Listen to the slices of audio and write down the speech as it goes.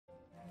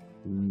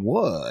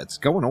What's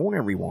going on,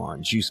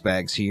 everyone?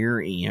 Juicebags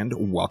here,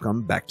 and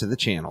welcome back to the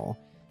channel.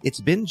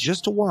 It's been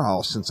just a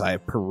while since I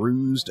have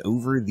perused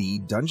over the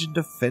Dungeon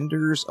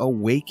Defenders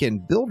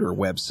Awaken Builder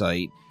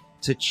website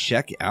to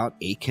check out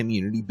a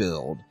community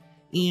build.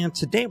 And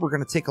today we're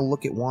going to take a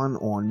look at one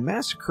on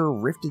Massacre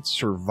Rifted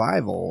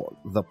Survival,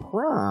 the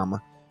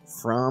Prom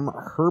from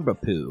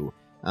Herbapou.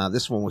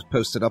 This one was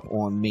posted up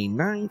on May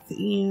 9th,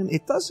 and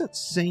it doesn't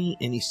say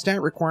any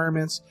stat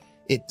requirements.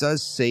 It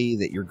does say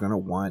that you're going to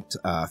want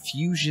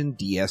fusion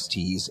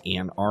DSTs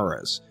and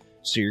auras.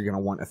 So you're going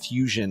to want a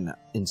fusion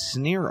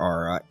ensnare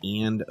aura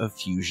and a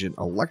fusion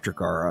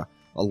electric aura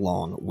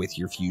along with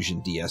your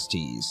fusion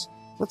DSTs.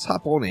 Let's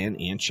hop on in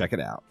and check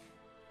it out.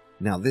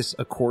 Now this,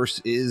 of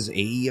course, is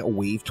a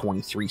Wave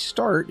 23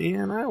 start,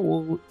 and I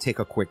will take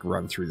a quick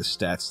run through the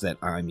stats that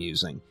I'm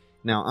using.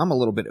 Now, I'm a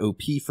little bit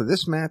OP for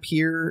this map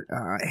here.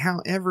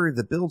 However,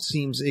 the build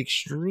seems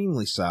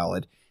extremely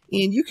solid.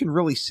 And you can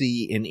really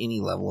see in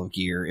any level of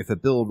gear, if a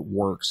build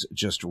works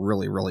just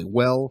really, really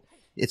well,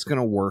 it's going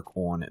to work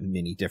on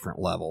many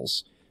different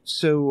levels.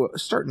 So,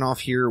 starting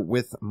off here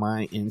with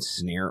my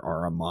Ensnare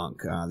Aura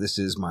Monk. This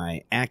is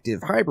my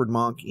active hybrid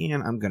monk,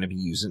 and I'm going to be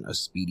using a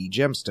Speedy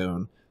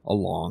Gemstone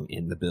along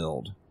in the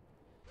build.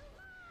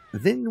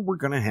 Then we're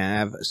going to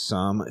have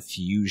some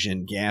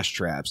Fusion Gas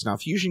Traps. Now,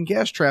 Fusion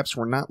Gas Traps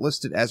were not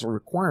listed as a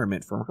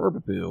requirement from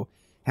Herbapou.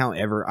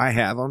 However, I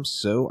have them,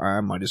 so I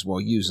might as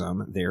well use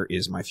them. There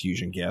is my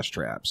Fusion Gas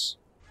Traps.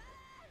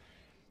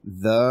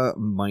 The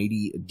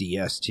Mighty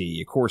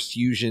DST. Of course,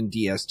 Fusion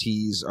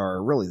DSTs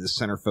are really the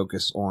center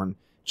focus on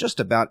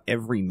just about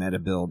every meta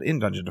build in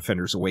Dungeon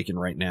Defenders Awaken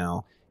right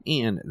now,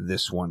 and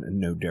this one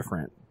no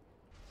different.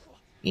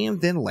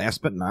 And then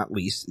last but not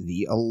least,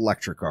 the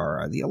Electric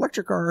Aura. The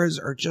Electric Auras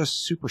are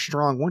just super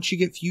strong. Once you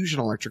get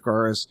Fusion Electric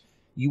Auras,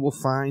 you will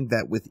find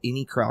that with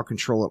any crowd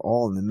control at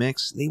all in the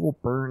mix, they will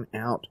burn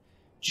out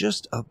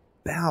just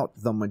about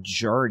the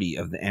majority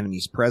of the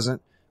enemies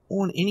present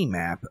on any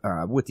map,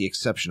 with the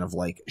exception of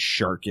like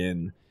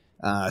Sharkin,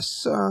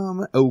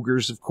 some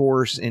ogres, of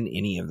course, and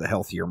any of the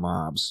healthier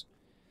mobs.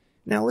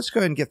 Now let's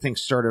go ahead and get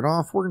things started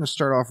off. We're going to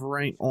start off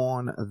right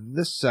on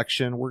this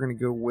section. We're going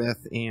to go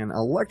with an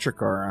Electric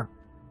Aura.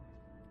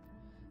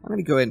 I'm going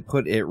to go ahead and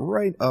put it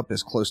right up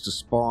as close to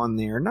spawn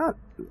there, not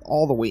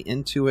all the way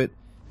into it,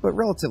 but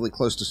relatively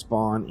close to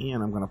spawn,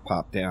 and I'm going to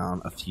pop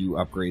down a few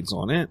upgrades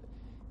on it,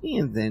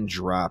 and then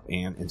drop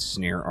an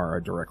Ensnare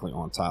Aura directly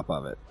on top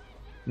of it.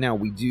 Now,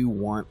 we do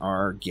want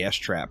our gas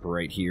trap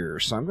right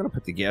here, so I'm going to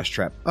put the gas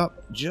trap up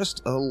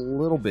just a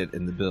little bit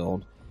in the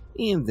build,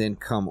 and then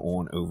come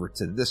on over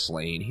to this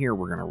lane. Here,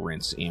 we're going to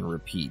rinse and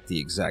repeat the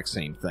exact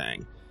same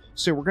thing.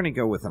 So we're going to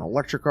go with an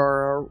Electric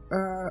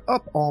Aura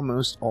up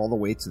almost all the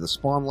way to the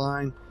spawn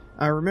line.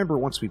 Remember,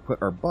 once we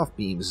put our buff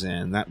beams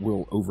in, that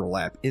will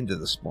overlap into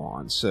the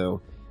spawn,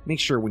 so make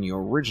sure when you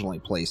originally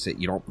place it,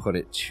 you don't put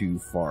it too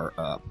far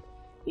up.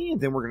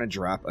 And then we're going to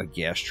drop a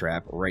gas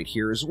trap right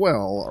here as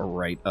well,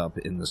 right up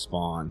in the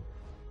spawn.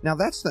 Now,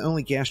 that's the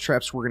only gas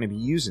traps we're going to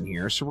be using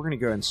here, so we're going to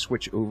go ahead and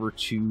switch over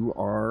to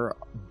our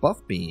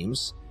buff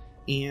beams,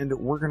 and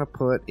we're going to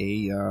put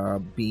a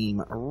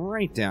beam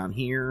right down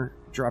here,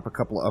 drop a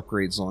couple of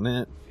upgrades on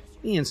it,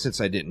 and since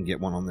I didn't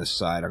get one on this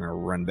side, I'm going to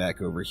run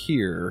back over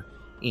here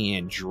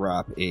and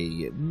drop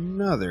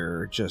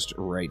another just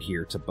right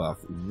here to buff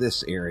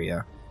this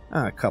area,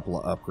 a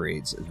couple of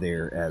upgrades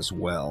there as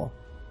well.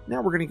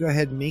 Now we're going to go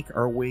ahead and make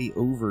our way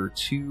over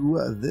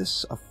to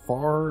this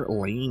far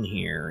lane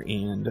here,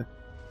 and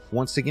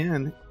once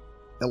again,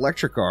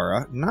 Electric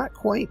Aura, not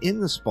quite in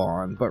the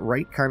spawn, but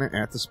right kind of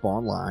at the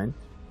spawn line,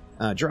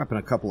 dropping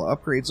a couple of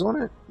upgrades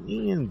on it,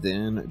 and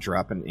then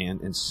dropping an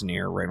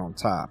Ensnare right on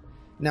top.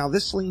 Now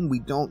this lane we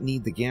don't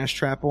need the gas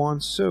trap on,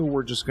 so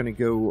we're just going to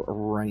go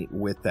right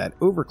with that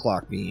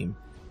Overclock beam,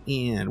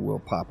 and we'll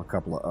pop a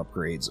couple of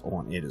upgrades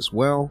on it as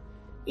well.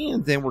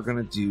 And then we're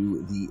going to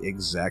do the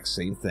exact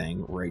same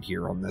thing right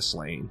here on this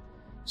lane.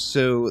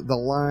 So the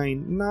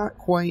line not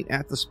quite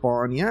at the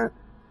spawn yet.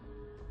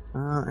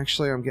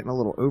 Actually, I'm getting a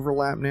little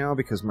overlap now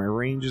because my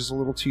range is a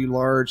little too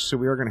large, so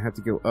we are going to have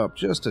to go up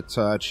just a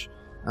touch.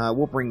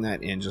 We'll bring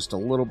that in just a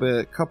little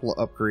bit, couple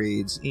of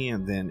upgrades,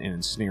 and then an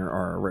Ensnare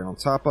Aura right on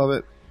top of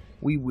it.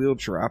 We will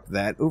drop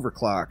that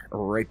Overclock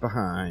right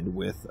behind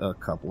with a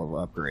couple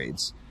of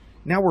upgrades.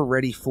 Now we're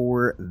ready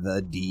for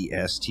the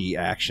DST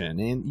action,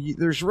 and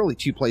there's really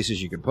two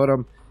places you can put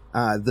them.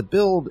 The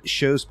build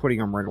shows putting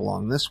them right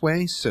along this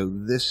way, so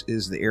this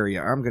is the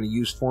area I'm going to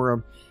use for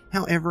them.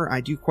 However,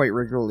 I do quite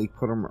regularly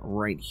put them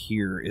right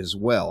here as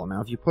well. Now,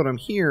 if you put them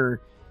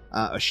here,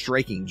 a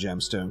striking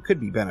gemstone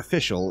could be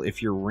beneficial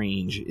if your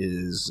range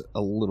is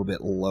a little bit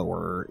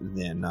lower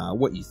than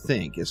what you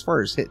think as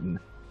far as hitting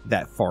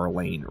that far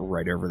lane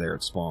right over there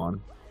at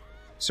spawn.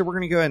 So we're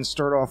going to go ahead and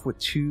start off with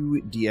two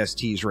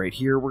DSTs right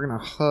here. We're going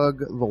to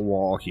hug the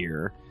wall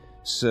here.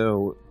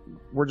 So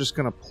we're just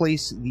going to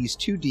place these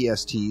two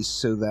DSTs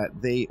so that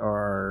they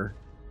are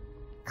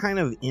kind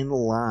of in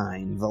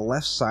line. The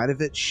left side of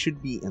it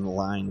should be in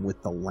line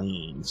with the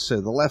lane. So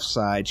the left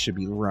side should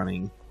be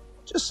running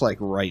just like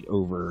right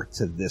over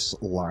to this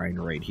line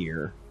right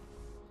here.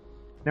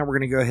 Now we're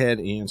going to go ahead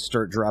and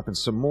start dropping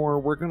some more.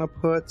 We're going to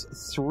put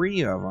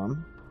 3 of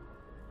them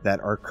that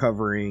are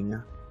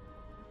covering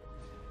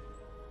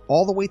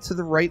all the way to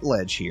the right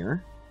ledge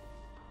here,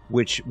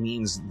 which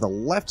means the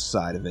left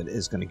side of it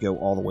is going to go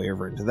all the way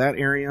over into that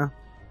area.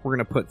 We're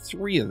going to put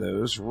 3 of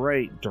those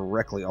right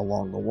directly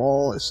along the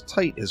wall, as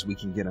tight as we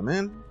can get them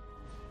in.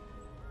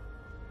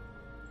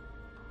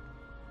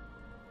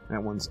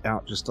 That one's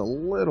out just a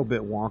little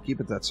bit wonky,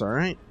 but that's all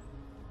right.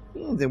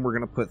 And then we're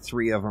going to put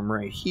 3 of them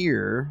right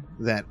here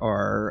that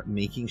are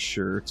making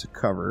sure to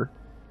cover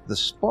the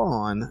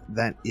spawn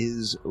that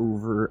is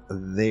over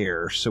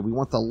there. So we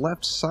want the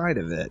left side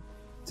of it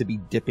to be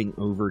dipping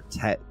over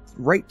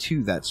right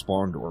to that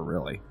spawn door,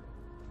 really.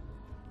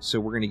 So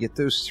we're going to get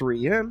those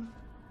 3 in,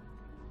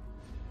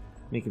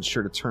 making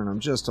sure to turn them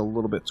just a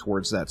little bit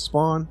towards that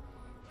spawn.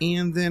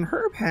 And then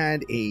Herb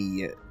had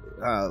a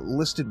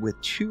listed with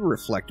 2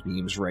 reflect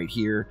beams right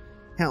here.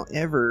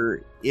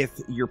 However, if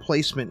your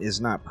placement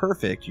is not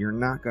perfect, you're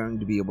not going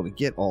to be able to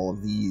get all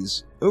of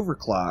these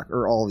overclock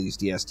or all of these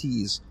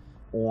DSTs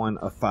on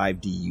a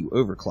 5DU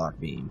overclock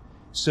beam.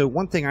 So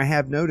one thing I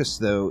have noticed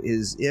though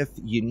is if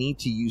you need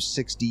to use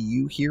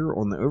 6DU here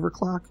on the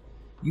overclock,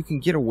 you can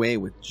get away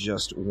with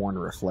just 1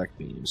 reflect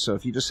beam. So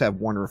if you just have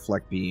 1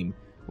 reflect beam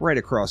right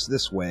across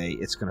this way,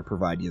 it's going to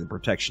provide you the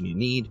protection you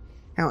need.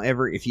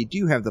 However, if you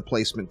do have the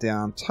placement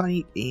down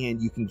tight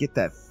and you can get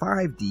that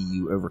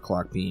 5DU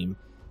overclock beam,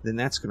 then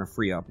that's going to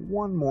free up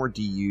 1 more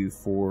DU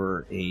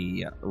for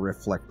a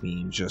reflect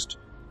beam just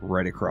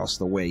right across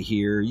the way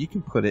here. You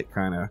can put it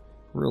kind of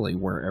really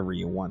wherever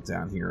you want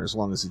down here, as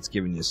long as it's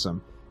giving you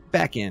some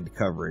back-end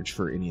coverage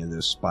for any of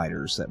those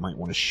spiders that might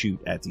want to shoot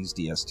at these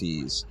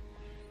DSTs.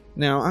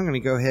 Now, I'm going to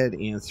go ahead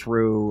and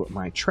throw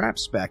my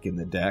traps back in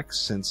the deck,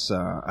 since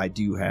I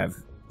do have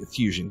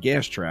fusion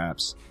gas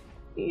traps.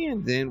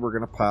 And then we're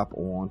going to pop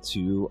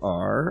onto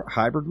our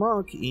hybrid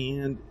monk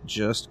and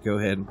just go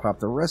ahead and pop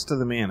the rest of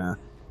the mana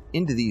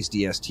into these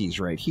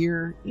DSTs right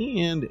here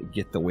and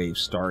get the wave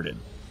started.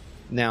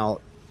 Now,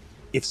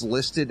 it's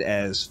listed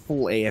as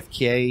full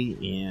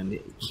AFK and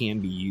it can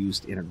be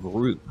used in a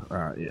group.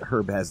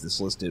 Herb has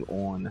this listed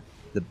on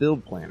the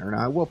build planner.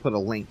 Now, I will put a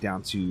link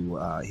down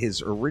to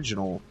his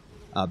original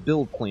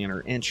build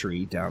planner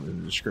entry down in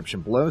the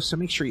description below, so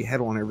make sure you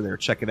head on over there,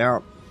 check it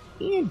out,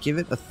 and give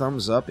it a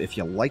thumbs up if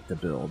you like the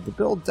build. The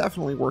build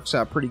definitely works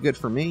out pretty good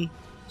for me,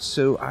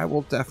 so I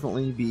will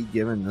definitely be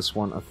giving this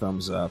one a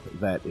thumbs up,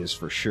 that is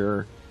for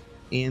sure.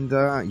 And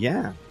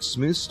yeah,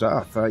 smooth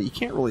stuff. You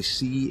can't really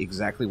see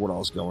exactly what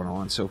all's going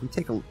on, so if we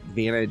take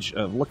advantage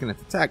of looking at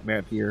the attack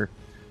map here,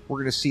 we're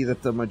going to see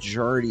that the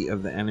majority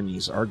of the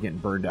enemies are getting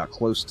burned out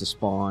close to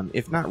spawn,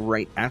 if not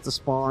right at the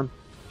spawn,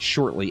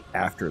 shortly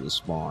after the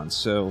spawn.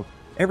 So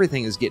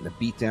everything is getting a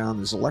beat down.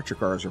 These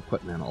electric R's are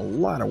putting in a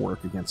lot of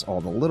work against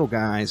all the little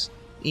guys,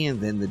 and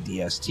then the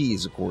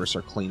DSTs, of course,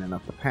 are cleaning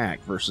up the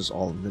pack versus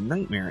all of the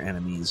nightmare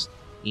enemies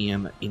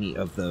and any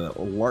of the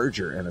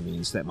larger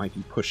enemies that might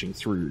be pushing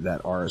through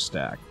that R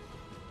stack.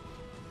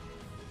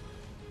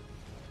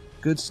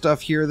 Good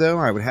stuff here, though.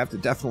 I would have to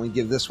definitely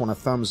give this one a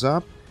thumbs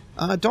up.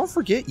 Don't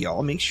forget,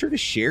 y'all, make sure to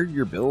share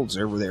your builds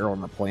over there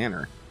on the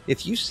planner.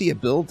 If you see a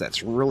build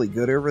that's really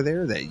good over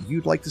there that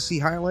you'd like to see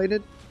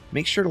highlighted,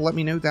 make sure to let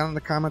me know down in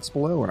the comments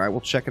below, and I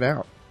will check it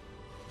out.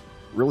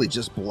 Really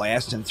just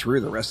blasting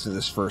through the rest of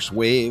this first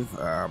wave.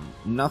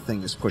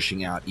 Nothing is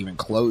pushing out even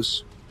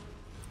close,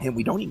 and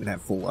we don't even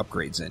have full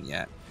upgrades in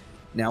yet.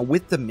 Now,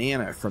 with the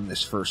mana from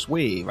this first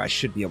wave, I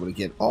should be able to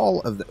get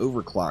all of the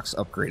overclocks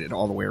upgraded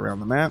all the way around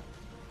the map.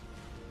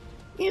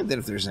 And then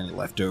if there's any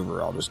left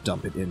over, I'll just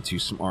dump it into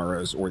some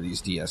ROs or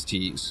these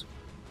DSTs.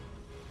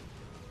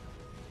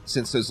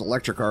 Since those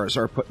electric R's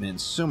are putting in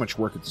so much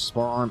work at the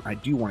spawn, I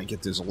do want to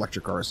get those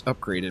electric R's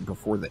upgraded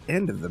before the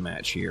end of the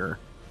match here.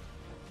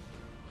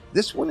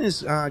 This one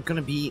is going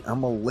to be a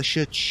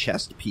militia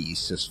chest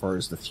piece as far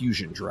as the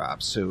fusion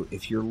drops. So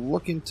if you're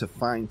looking to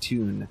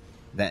fine-tune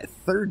that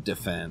third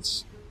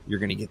defense, you're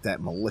going to get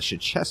that militia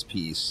chest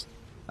piece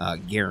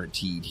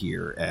guaranteed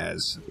here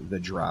as the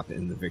drop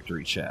in the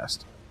victory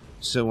chest.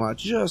 So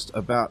just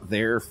about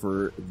there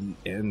for the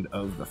end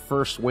of the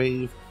first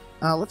wave.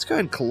 Let's go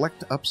ahead and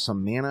collect up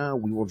some mana.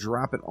 We will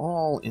drop it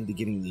all into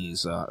getting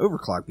these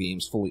overclock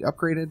beams fully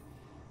upgraded.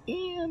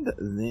 And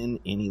then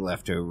any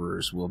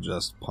leftovers will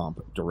just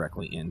pump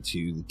directly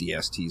into the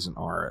DSTs and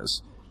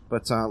Auras.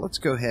 But let's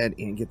go ahead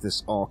and get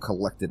this all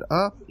collected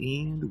up,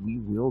 and we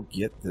will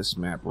get this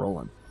map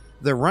rolling.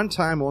 The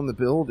runtime on the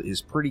build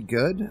is pretty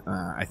good.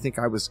 I think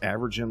I was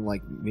averaging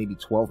like maybe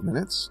 12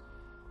 minutes.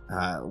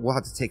 We'll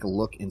have to take a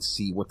look and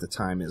see what the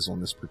time is on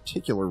this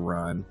particular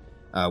run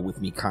with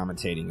me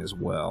commentating as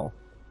well.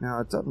 Now,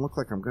 it doesn't look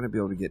like I'm going to be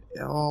able to get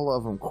all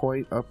of them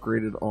quite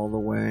upgraded all the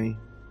way.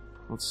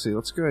 Let's see,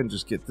 let's go ahead and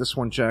just get this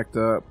one jacked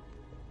up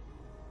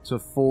to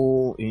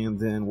full, and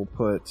then we'll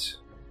put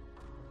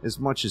as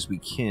much as we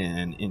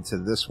can into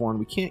this one.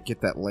 We can't get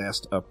that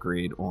last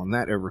upgrade on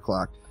that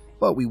overclock,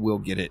 but we will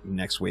get it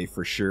next wave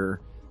for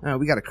sure.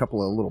 We got a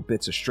couple of little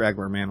bits of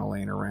straggler mana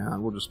laying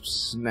around. We'll just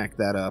snack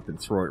that up and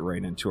throw it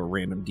right into a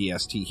random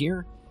DST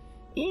here.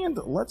 And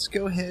let's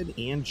go ahead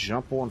and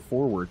jump on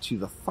forward to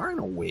the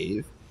final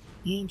wave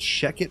and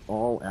check it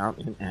all out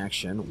in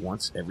action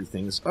once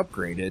everything is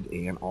upgraded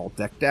and all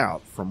decked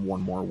out from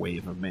one more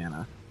wave of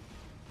mana.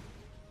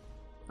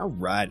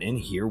 Alright, and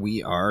here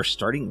we are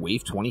starting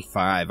wave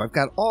 25. I've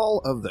got all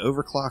of the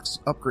overclocks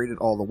upgraded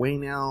all the way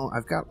now.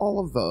 I've got all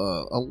of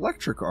the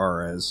electric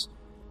auras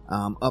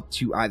up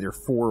to either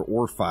 4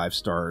 or 5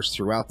 stars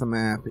throughout the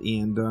map,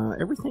 and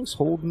everything's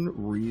holding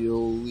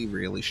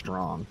really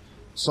strong.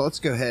 So let's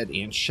go ahead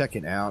and check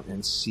it out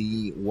and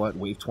see what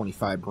wave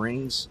 25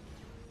 brings.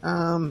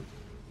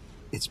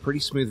 It's pretty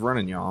smooth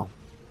running, y'all.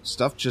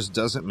 Stuff just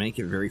doesn't make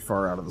it very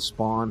far out of the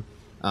spawn.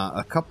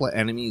 A couple of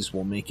enemies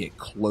will make it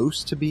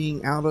close to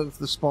being out of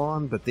the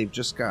spawn, but they've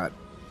just got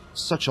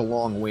such a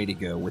long way to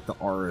go with the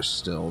auras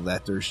still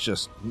that there's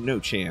just no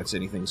chance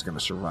anything's going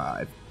to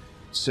survive.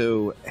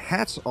 So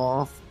hats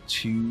off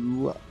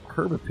to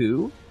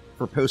Herbapou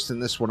for posting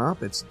this one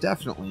up. It's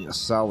definitely a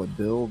solid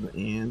build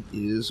and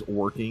is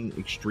working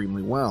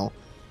extremely well.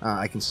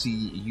 I can see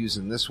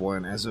using this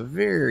one as a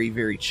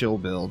very chill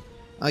build.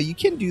 You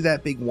can do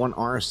that big 1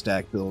 aura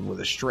stack build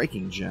with a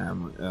striking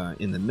gem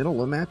in the middle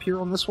of the map here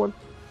on this one,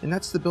 and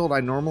that's the build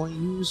I normally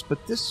use,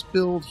 but this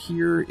build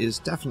here is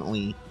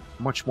definitely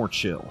much more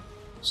chill.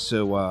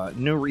 So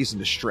no reason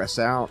to stress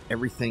out.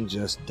 Everything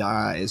just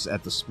dies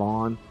at the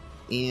spawn,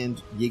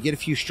 and you get a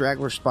few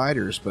straggler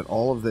spiders, but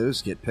all of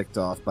those get picked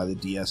off by the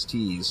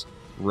DSTs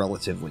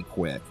relatively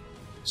quick.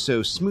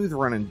 So smooth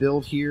running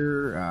build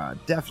here,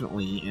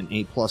 definitely an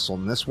A+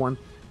 on this one.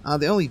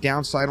 The only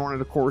downside on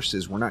it, of course,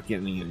 is we're not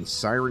getting any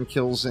siren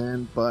kills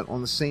in, but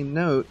on the same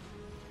note,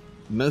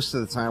 most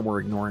of the time we're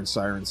ignoring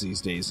sirens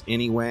these days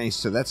anyway,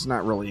 so that's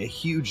not really a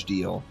huge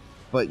deal,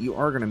 but you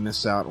are going to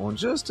miss out on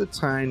just a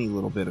tiny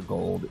little bit of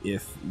gold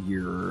if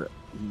you're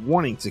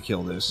wanting to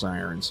kill those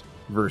sirens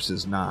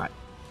versus not.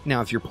 Now,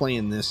 if you're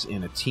playing this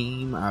in a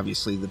team,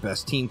 obviously the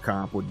best team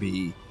comp would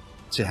be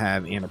to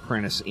have an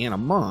apprentice and a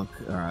monk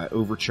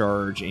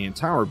overcharge and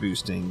tower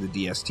boosting the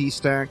DST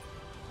stack,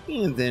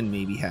 and then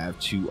maybe have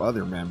 2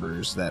 other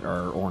members that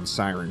are on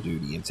siren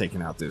duty and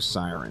taking out those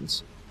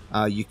sirens.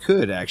 You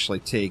could actually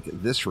take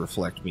this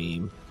reflect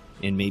beam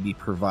and maybe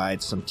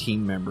provide some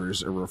team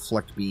members a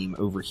reflect beam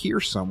over here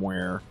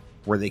somewhere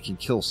where they can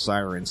kill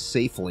sirens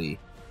safely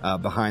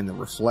behind the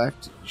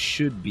reflect.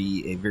 Should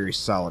be a very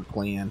solid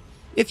plan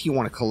if you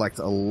want to collect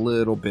a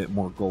little bit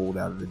more gold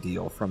out of the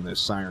deal from those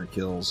siren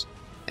kills,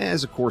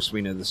 as of course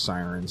we know the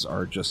sirens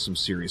are just some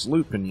serious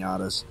loot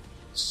pinatas,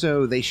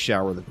 so they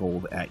shower the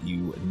gold at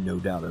you, no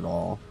doubt at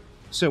all.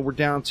 So we're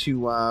down to,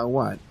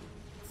 what,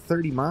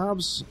 30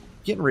 mobs?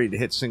 Getting ready to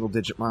hit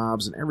single-digit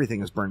mobs, and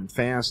everything is burning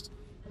fast.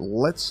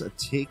 Let's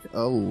take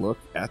a look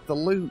at the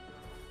loot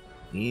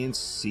and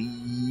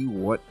see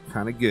what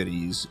kind of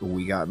goodies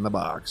we got in the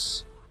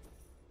box.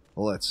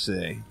 Let's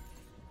see.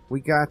 We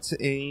got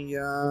a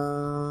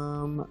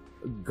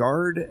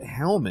guard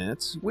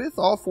helmet with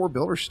all 4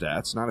 builder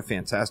stats. Not a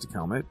fantastic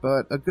helmet,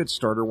 but a good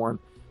starter one.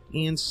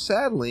 And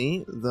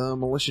sadly, the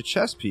militia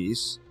chest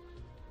piece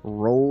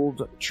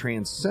rolled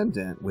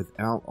transcendent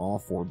without all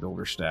 4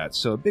 builder stats.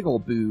 So a big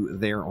old boo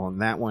there on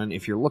that one.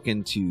 If you're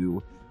looking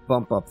to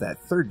bump up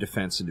that 3rd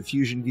defense and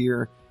diffusion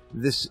gear,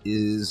 this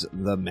is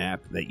the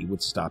map that you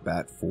would stop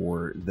at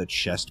for the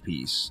chest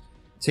piece.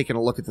 Taking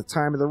a look at the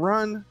time of the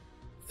run,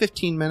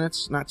 15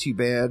 minutes, not too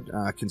bad,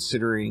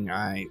 considering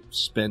I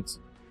spent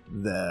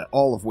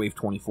all of Wave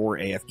 24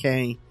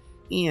 AFK,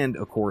 and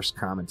of course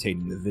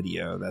commentating the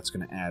video. That's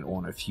going to add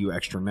on a few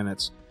extra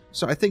minutes.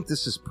 So I think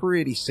this is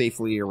pretty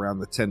safely around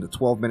the 10 to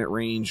 12 minute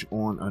range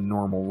on a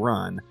normal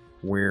run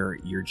where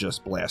you're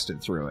just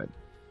blasted through it.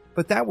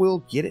 But that will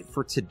get it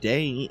for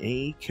today,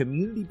 a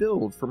community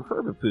build from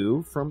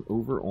Herbapou from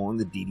over on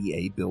the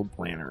DDA Build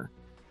Planner.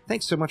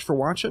 Thanks so much for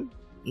watching,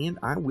 and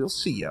I will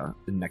see ya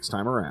the next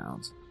time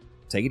around.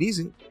 Take it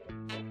easy.